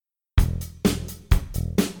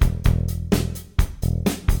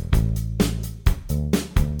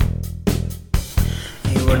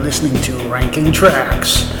listening to Ranking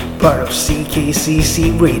Tracks, part of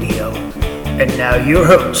CKCC Radio. And now your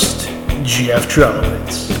host, Jeff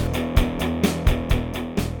Trelowitz.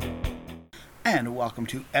 And welcome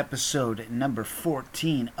to episode number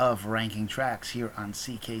 14 of Ranking Tracks here on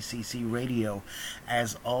CKCC Radio.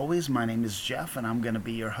 As always, my name is Jeff and I'm going to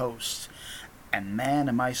be your host. And man,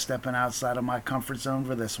 am I stepping outside of my comfort zone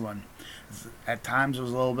for this one. At times it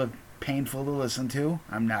was a little bit painful to listen to.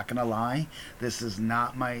 I'm not going to lie. This is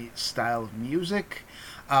not my style of music.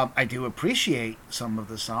 I do appreciate some of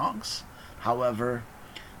the songs. However,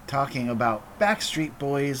 talking about Backstreet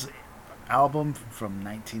Boys album from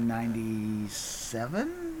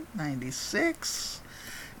 1997, 96,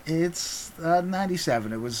 it's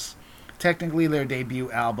 97. It was technically their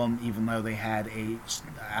debut album, even though they had a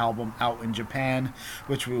album out in Japan,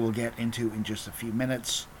 which we will get into in just a few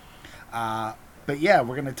minutes. But yeah,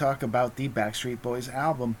 we're going to talk about the Backstreet Boys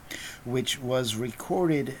album, which was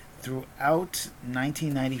recorded throughout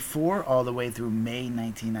 1994 all the way through May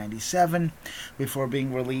 1997 before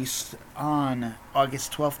being released on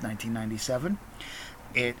August 12th, 1997.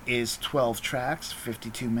 It is 12 tracks,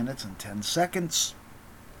 52 minutes and 10 seconds.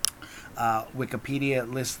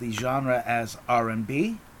 Wikipedia lists the genre as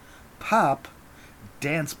R&B, pop,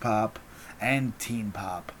 dance pop, and teen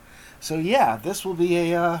pop. So yeah, this will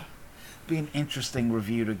be an interesting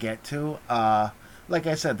review to get to. Like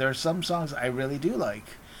I said, there are some songs I really do like,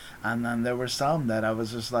 and then there were some that I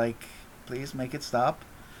was just like, please make it stop,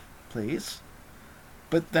 please.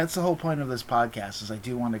 But that's the whole point of this podcast, is I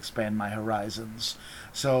do want to expand my horizons.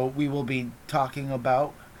 So we will be talking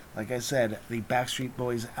about, like I said, the Backstreet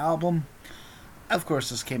Boys album. Of course,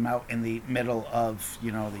 this came out in the middle of,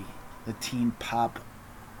 the teen pop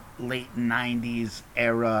late 90s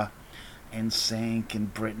era. NSYNC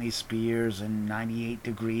and Britney Spears and 98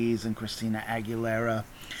 Degrees and Christina Aguilera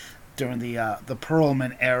during the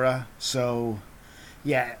Pearlman era. So,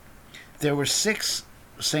 yeah, there were 6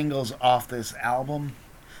 singles off this album.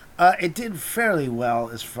 It did fairly well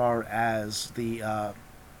as far as the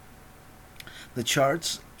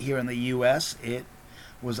charts here in the U.S. It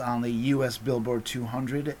was on the U.S. Billboard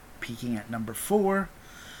 200, peaking at number 4,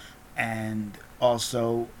 and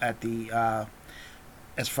also at the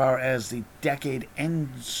as far as the decade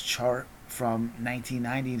ends chart from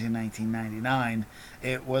 1990 to 1999,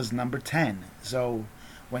 it was number 10. So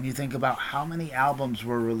when you think about how many albums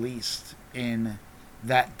were released in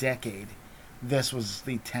that decade, this was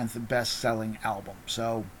the 10th best-selling album.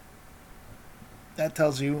 So that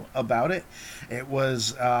tells you about it. It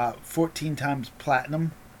was 14 times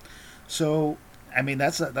platinum. So I mean,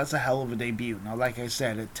 that's a hell of a debut. Now, like I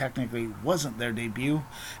said, it technically wasn't their debut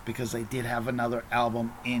because they did have another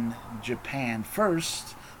album in Japan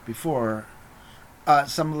first before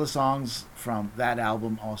some of the songs from that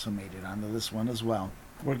album also made it onto this one as well.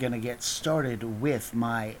 We're going to get started with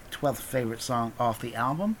my 12th favorite song off the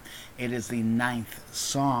album. It is the 9th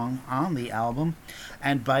song on the album,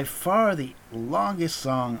 and by far the longest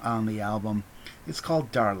song on the album. It's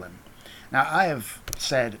called Darlin'. Now, I have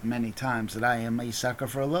said many times that I am a sucker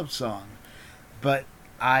for a love song, but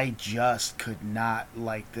I just could not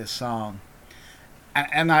like this song.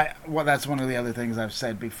 And that's one of the other things I've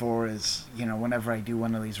said before is, whenever I do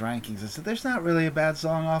one of these rankings, is that there's not really a bad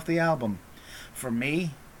song off the album. For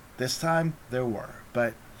me, this time, there were.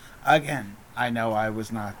 But, again, I know I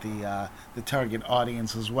was not the target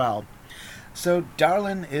audience as well. So,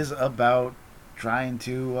 Darlin' is about trying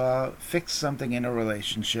to fix something in a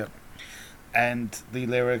relationship. And the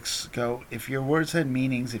lyrics go, if your words had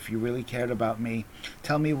meanings, if you really cared about me,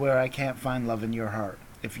 tell me where I can't find love in your heart.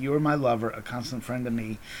 If you were my lover, a constant friend to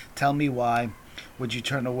me, tell me why would you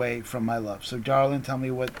turn away from my love. So, darling, tell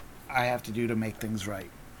me what I have to do to make things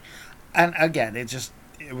right. And again, it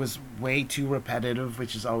was way too repetitive,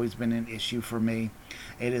 which has always been an issue for me.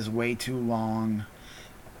 It is way too long.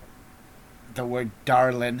 The word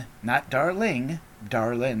darlin', not darling,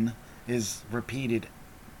 darlin', is repeated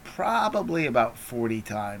probably about 40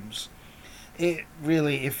 times. It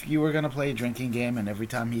really, if you were going to play a drinking game and every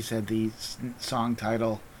time he said the song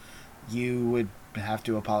title, you would have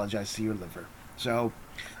to apologize to your liver. So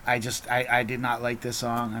I did not like this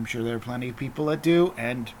song. I'm sure there are plenty of people that do,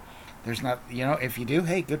 and there's not, if you do,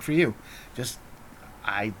 hey, good for you.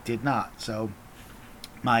 I did not. So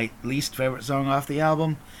my least favorite song off the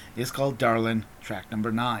album is called Darlin', track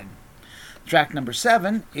number 9. Track number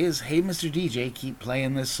 7 is Hey Mr. DJ, Keep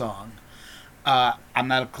Playing This Song. I'm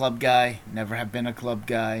not a club guy, never have been a club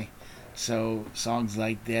guy, so songs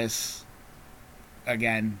like this,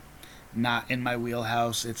 again, not in my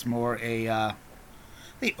wheelhouse. It's more the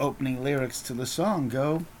opening lyrics to the song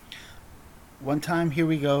go, one time here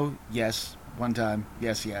we go, yes, One time.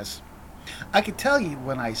 Yes, yes. I could tell you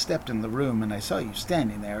when I stepped in the room and I saw you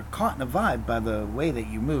standing there, caught in a vibe by the way that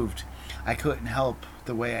you moved. I couldn't help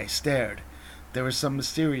the way I stared. There was some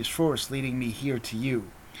mysterious force leading me here to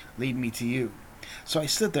you. Lead me to you. So I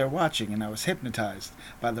stood there watching and I was hypnotized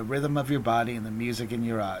by the rhythm of your body and the music in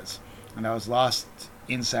your eyes. And I was lost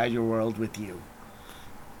inside your world with you.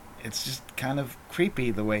 It's just kind of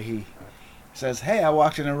creepy the way he says, hey, I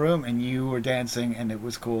walked in a room and you were dancing and it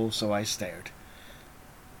was cool, so I stared.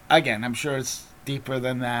 Again, I'm sure it's deeper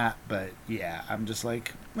than that, but yeah, I'm just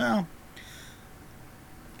like, well.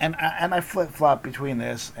 And I flip flop between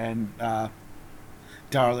this and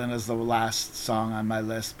Darlin is the last song on my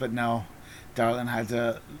list, but no, Darlin had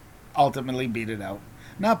to ultimately beat it out.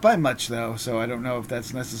 Not by much, though, so I don't know if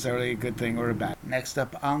that's necessarily a good thing or a bad. Next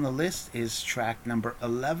up on the list is track number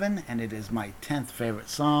 11, and it is my 10th favorite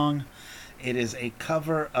song. It is a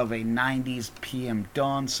cover of a 90s PM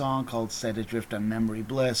Dawn song called Set Adrift on Memory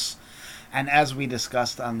Bliss. And as we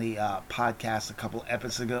discussed on the podcast a couple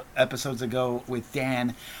episodes ago with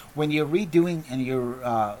Dan, when you're redoing and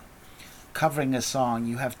you're covering a song,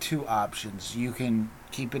 you have two options. You can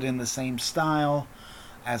keep it in the same style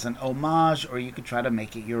as an homage, or you could try to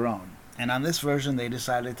make it your own. And on this version, they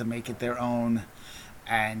decided to make it their own,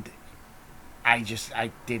 and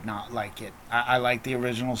I did not like it. I like the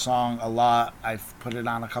original song a lot. I've put it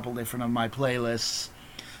on a couple different of my playlists.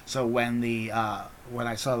 So when when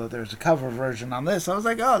I saw that there's a cover version on this, I was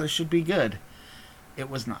like, oh, this should be good. It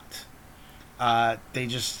was not. They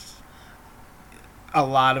just, a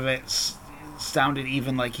lot of it sounded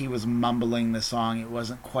even like he was mumbling the song. It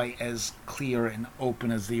wasn't quite as clear and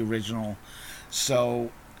open as the original.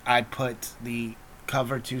 So I put the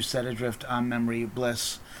cover to Set Adrift on Memory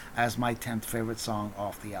Bliss as my 10th favorite song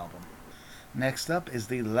off the album. Next up is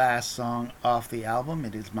the last song off the album.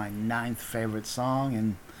 It is my 9th favorite song,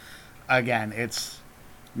 and again, it's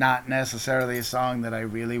not necessarily a song that I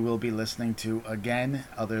really will be listening to again,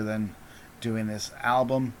 other than doing this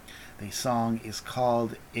album. The song is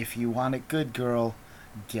called If You Want It Good Girl,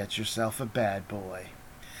 Get Yourself a Bad Boy.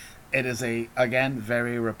 It is a, again,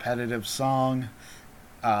 very repetitive song.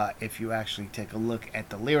 If you actually take a look at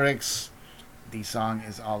the lyrics, the song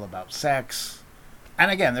is all about sex. And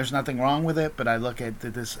again, there's nothing wrong with it, but I look at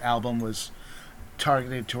that this album was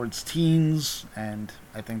targeted towards teens, and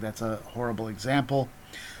I think that's a horrible example.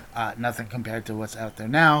 Nothing compared to what's out there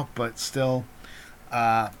now, but still,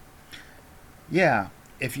 yeah.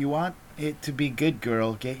 If you want it to be good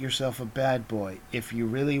girl, get yourself a bad boy. If you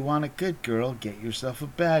really want a good girl, get yourself a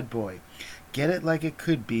bad boy. Get it like it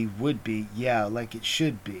could be, would be, yeah, like it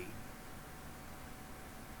should be.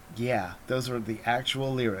 Yeah, those are the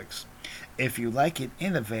actual lyrics. If you like it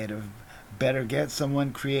innovative, better get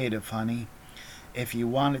someone creative, honey. If you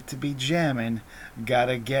want it to be jammin',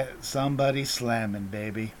 gotta get somebody slammin',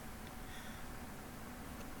 baby.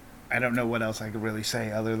 I don't know what else I could really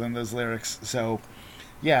say other than those lyrics. So,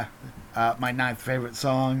 yeah, my 9th favorite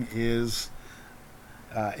song is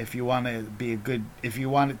if you want it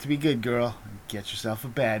to be good, girl, get yourself a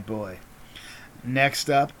bad boy. Next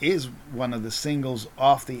up is one of the singles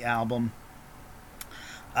off the album.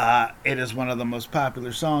 It is one of the most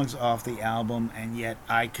popular songs off the album, and yet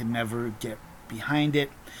I could never get behind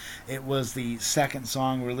it. It was the second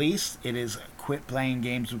song released. It is Quit Playing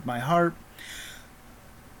Games with My Heart.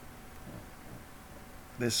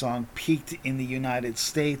 This song peaked in the United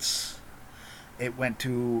States. It went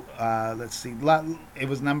to, it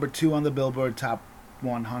was number 2 on the Billboard Top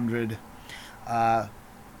 100.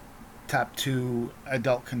 Top 2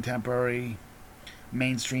 Adult Contemporary.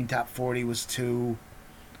 Mainstream Top 40 was 2.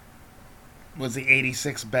 Was the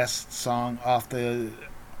 86th best song off the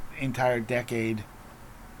entire decade,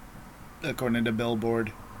 according to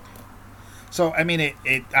Billboard. So, I mean,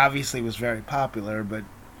 it obviously was very popular, but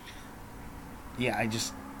yeah,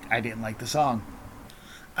 I didn't like the song.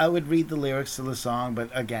 I would read the lyrics to the song, but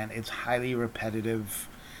again, it's highly repetitive.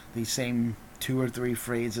 The same 2 or 3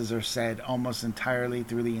 phrases are said almost entirely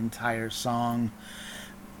through the entire song.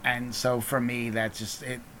 And so for me, that's just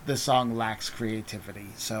it. The song lacks creativity.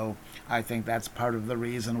 So I think that's part of the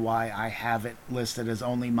reason why I have it listed as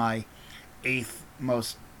only my 8th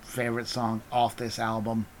most favorite song off this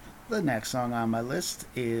album. The next song on my list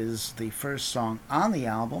is the first song on the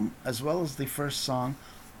album, as well as the first song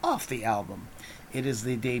off the album. It is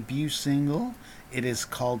the debut single. It is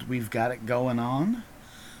called We've Got It Going On.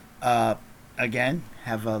 Again,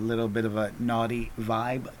 have a little bit of a naughty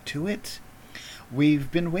vibe to it.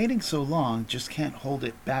 We've been waiting so long, just can't hold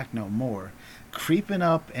it back no more. Creeping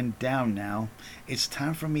up and down now, it's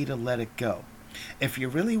time for me to let it go. If you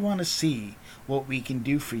really want to see what we can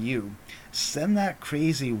do for you, send that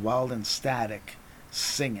crazy, wild, and static.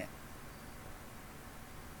 Sing it.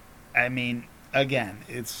 I mean, again,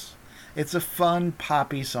 it's a fun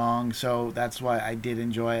poppy song, so that's why I did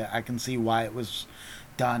enjoy it. I can see why it was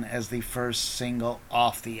done as the first single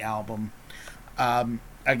off the album.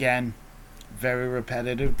 Again, very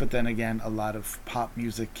repetitive, but then again, a lot of pop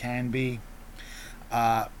music can be.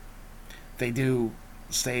 Uh, they do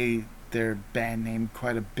say their band name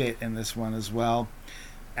quite a bit in this one as well.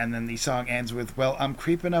 And then the song ends with, well, I'm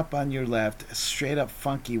creeping up on your left, straight up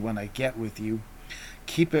funky when I get with you.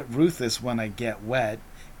 Keep it ruthless when I get wet.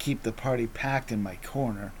 Keep the party packed in my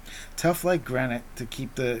corner. Tough like granite to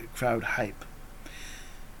keep the crowd hype.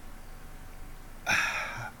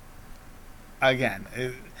 Again,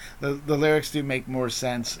 the lyrics do make more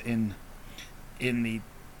sense in the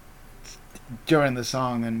during the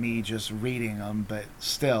song than me just reading them, but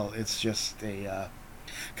still, it's just a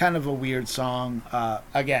kind of a weird song.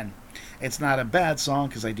 Again, it's not a bad song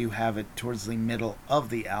because I do have it towards the middle of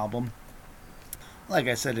the album. Like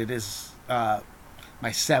I said, it is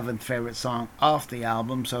my seventh favorite song off the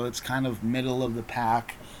album, so it's kind of middle of the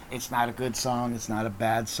pack. It's not a good song. It's not a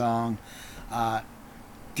bad song.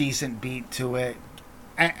 Decent beat to it.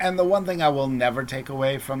 And the one thing I will never take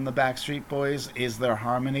away from the Backstreet Boys is their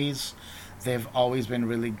harmonies. They've always been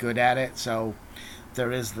really good at it, so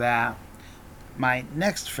there is that. My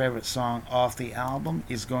next favorite song off the album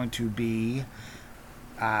is going to be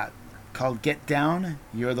called Get Down,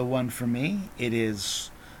 You're the One for Me. It is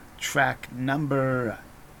track number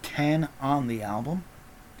 10 on the album.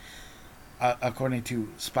 According to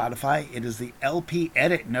Spotify, it is the LP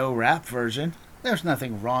edit, no rap version. There's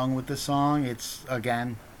nothing wrong with the song. It's,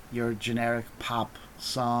 again, your generic pop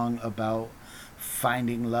song about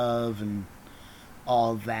finding love and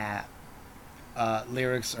all that.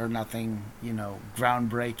 Lyrics are nothing,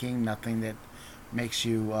 groundbreaking, nothing that makes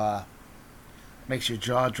your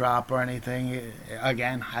jaw drop or anything.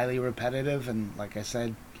 Again, highly repetitive, and like I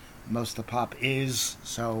said, most of the pop is.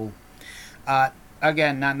 So,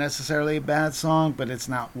 again, not necessarily a bad song, but it's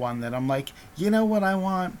not one that I'm like, you know what I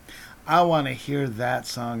want? I want to hear that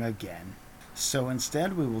song again. So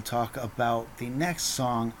instead, we will talk about the next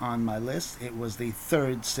song on my list. It was the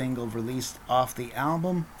third single released off the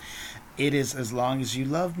album. It is As Long As You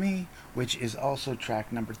Love Me, which is also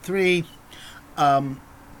track number 3. I've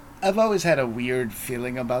always had a weird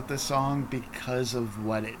feeling about this song because of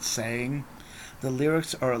what it's saying. The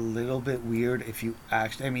lyrics are a little bit weird if you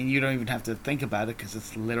actually... you don't even have to think about it because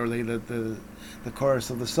it's literally the chorus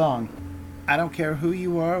of the song. I don't care who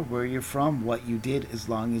you are, where you're from, what you did, as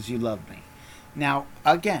long as you love me. Now,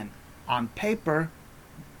 again, on paper,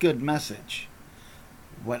 good message.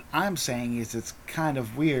 What I'm saying is it's kind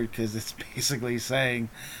of weird because it's basically saying,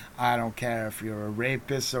 I don't care if you're a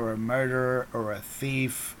rapist or a murderer or a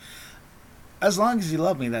thief. As long as you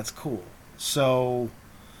love me, that's cool. So,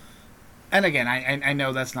 and again, I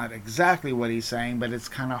know that's not exactly what he's saying, but it's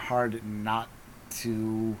kind of hard not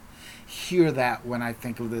to hear that when I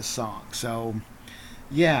think of this song. So,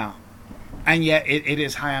 yeah. And yet, it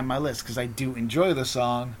is high on my list because I do enjoy the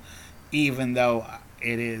song, even though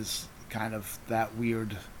it is kind of that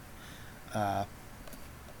weird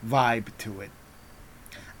vibe to it.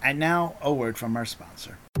 And now, a word from our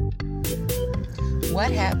sponsor.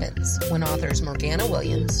 What happens when authors Morgana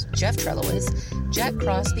Williams, Jeff Trelowitz, Jack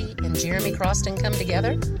Crosby, and Jeremy Croston come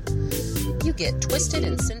together? You get Twisted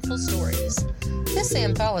and Sinful Stories. This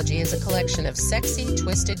anthology is a collection of sexy,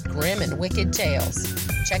 twisted, grim, and wicked tales.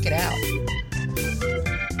 Check it out.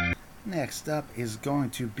 Next up is going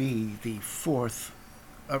to be the fifth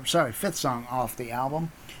song off the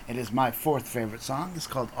album. It is my fourth favorite song. It's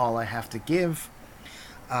called All I Have to Give.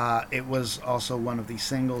 It was also one of the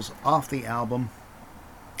singles off the album.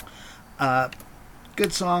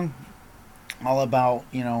 Good song. All about,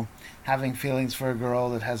 having feelings for a girl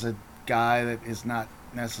that has a guy that is not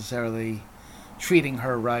necessarily treating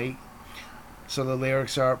her right. So the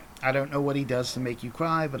lyrics are, I don't know what he does to make you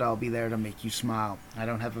cry, but I'll be there to make you smile. I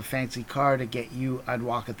don't have a fancy car to get you, I'd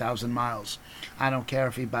walk 1,000 miles. I don't care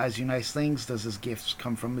if he buys you nice things, does his gifts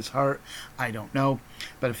come from his heart? I don't know.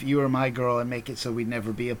 But if you were my girl, I'd make it so we'd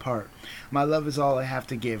never be apart. My love is all I have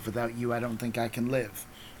to give. Without you, I don't think I can live.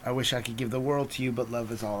 I wish I could give the world to you, but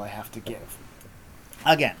love is all I have to give.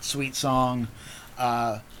 Again, sweet song.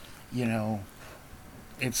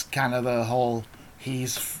 It's kind of the whole,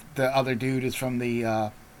 the other dude is from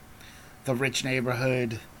the rich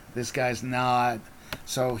neighborhood. This guy's not,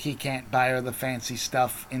 so he can't buy her the fancy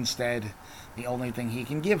stuff. Instead, the only thing he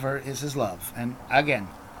can give her is his love. And again,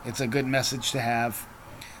 it's a good message to have.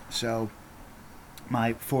 So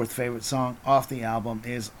My fourth favorite song off the album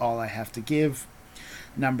is All I Have to Give.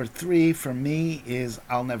 Number 3 for me is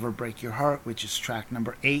I'll Never Break Your Heart, which is track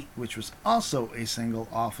number 8, which was also a single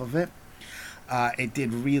off of it. It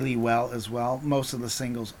did really well as well. Most of the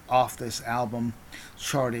singles off this album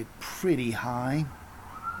charted pretty high.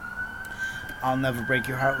 I'll Never Break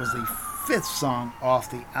Your Heart was the 5th song off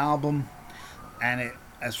the album, and it,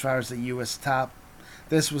 as far as the US top,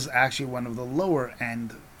 this was actually one of the lower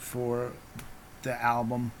end for the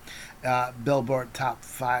album. Billboard top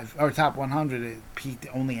 5 or top 100, it peaked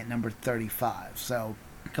only at number 35. So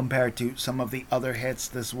compared to some of the other hits,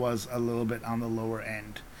 this was a little bit on the lower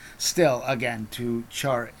end. Still, again, to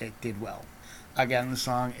chart, it did well. Again, the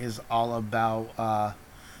song is all about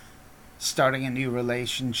starting a new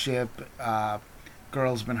relationship.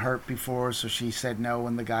 Girl's been hurt before, so she said no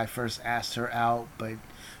when the guy first asked her out, but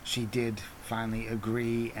she did finally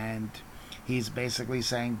agree, and he's basically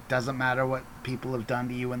saying, doesn't matter what people have done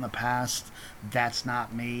to you in the past, that's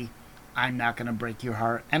not me. I'm not going to break your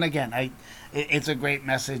heart. And again, it's a great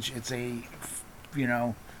message. It's a,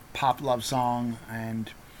 pop love song,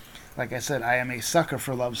 and like I said, I am a sucker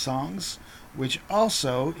for love songs, which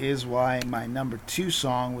also is why my number 2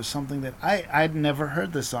 song was something that I'd never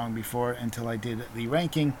heard this song before until I did the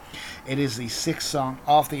ranking. It is the 6th song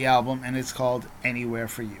off the album, and it's called Anywhere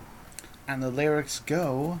for You. And the lyrics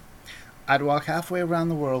go, I'd walk halfway around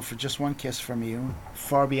the world for just one kiss from you,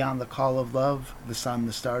 far beyond the call of love, the sun,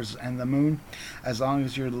 the stars, and the moon. As long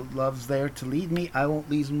as your love's there to lead me, I won't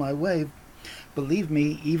lose my way. Believe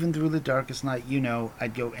me, even through the darkest night,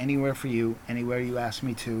 I'd go anywhere for you, anywhere you ask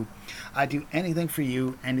me to. I'd do anything for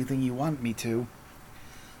you, anything you want me to.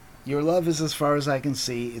 Your love is as far as I can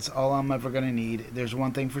see. It's all I'm ever going to need. There's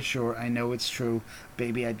one thing for sure. I know it's true.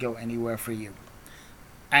 Baby, I'd go anywhere for you.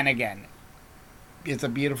 And again, it's a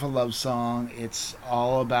beautiful love song. It's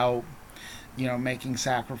all about, making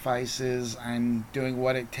sacrifices and doing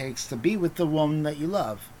what it takes to be with the woman that you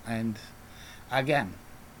love. And again,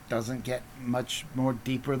 doesn't get much more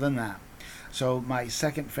deeper than that. So my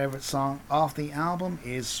second favorite song off the album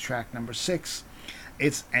is track number 6.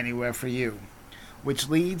 It's Anywhere for You, which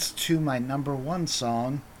leads to my number 1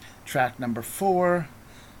 song, track number 4,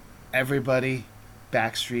 Everybody,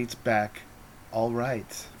 Backstreet's Back, All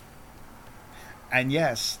Right. And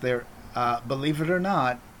yes, believe it or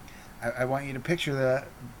not, I want you to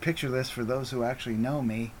picture this for those who actually know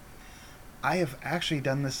me. I have actually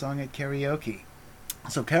done this song at karaoke.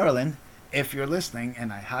 So Carolyn, if you're listening,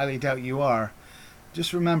 and I highly doubt you are,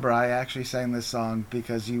 just remember I actually sang this song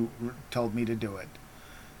because you told me to do it.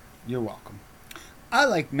 You're welcome. I,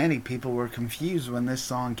 like many people, were confused when this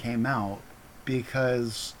song came out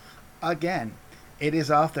because, again, it is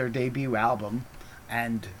off their debut album,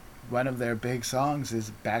 and one of their big songs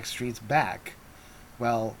is Backstreet's Back.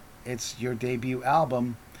 Well, it's your debut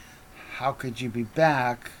album. How could you be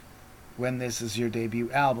back when this is your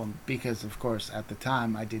debut album? Because, of course, at the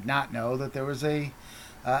time, I did not know that there was a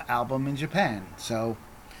album in Japan. So,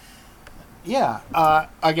 yeah.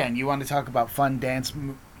 Again, you want to talk about fun dance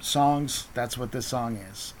songs? That's what this song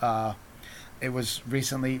is. It was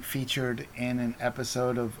recently featured in an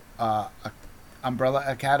episode of Umbrella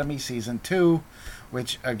Academy Season 2,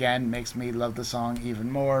 which, again, makes me love the song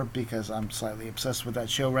even more because I'm slightly obsessed with that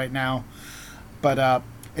show right now. But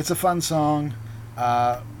it's a fun song.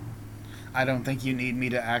 I don't think you need me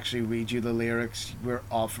to actually read you the lyrics. We're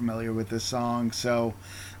all familiar with this song. So,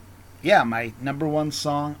 yeah, my number 1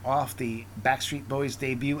 song off the Backstreet Boys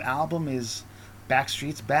debut album is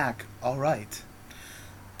Backstreet's Back, All Right.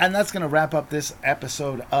 And that's going to wrap up this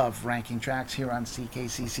episode of Ranking Tracks here on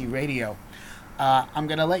CKCC Radio. I'm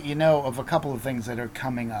going to let you know of a couple of things that are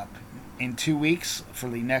coming up. In 2 weeks, for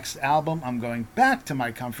the next album, I'm going back to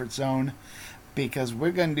my comfort zone because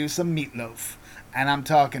we're going to do some Meatloaf. And I'm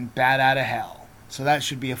talking Bad Outta Hell. So that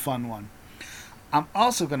should be a fun one. I'm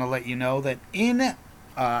also going to let you know that in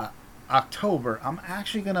October, I'm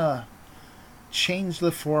actually going to change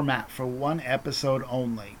the format for one episode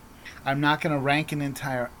only. I'm not going to rank an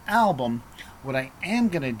entire album. What I am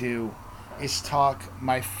going to do is talk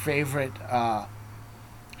my favorite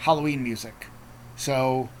Halloween music.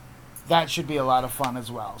 So that should be a lot of fun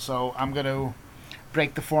as well. So I'm going to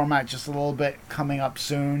break the format just a little bit coming up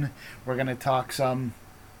soon. We're going to talk some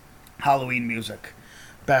Halloween music.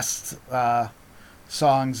 Best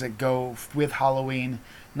songs that go with Halloween,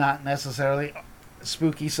 not necessarily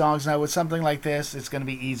spooky songs. Now with something like this, it's going to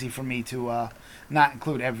be easy for me to not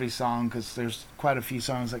include every song because there's quite a few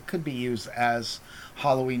songs that could be used as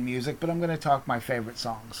Halloween music, but I'm going to talk my favorite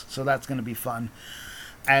songs. So that's going to be fun.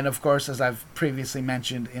 And of course, as I've previously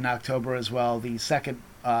mentioned, in October as well, the second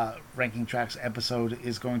Ranking Tracks episode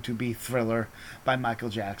is going to be Thriller by Michael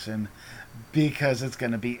Jackson, because it's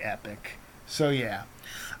going to be epic. So yeah,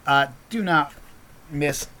 do not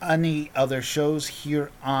miss any other shows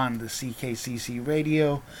here on the CKCC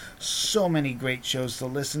radio. So many great shows to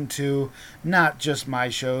listen to, not just my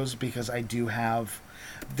shows, because I do have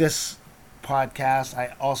this podcast.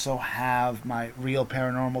 I also have my Real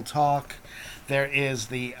Paranormal Talk. There is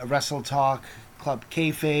the Wrestle Talk Club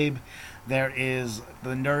Kayfabe. There is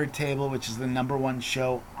the Nerd Table, which is the #1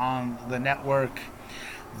 show on the network.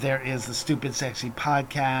 There is the Stupid Sexy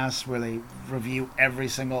Podcast, where they review every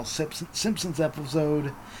single Simpsons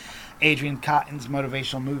episode. Adrian Cotton's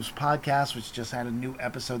Motivational Moves Podcast, which just had a new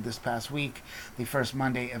episode this past week, the first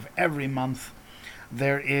Monday of every month.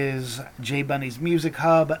 There is Jay Bunny's Music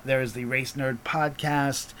Hub. There is the Race Nerd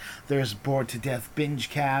Podcast. There's Bored to Death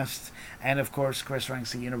Bingecast. And, of course, Chris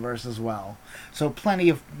Ranks the Universe as well. So plenty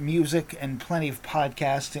of music and plenty of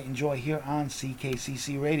podcasts to enjoy here on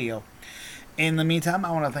CKCC Radio. In the meantime,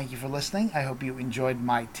 I want to thank you for listening. I hope you enjoyed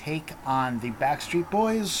my take on the Backstreet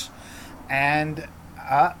Boys. And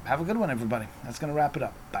have a good one, everybody. That's going to wrap it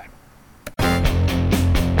up. Bye.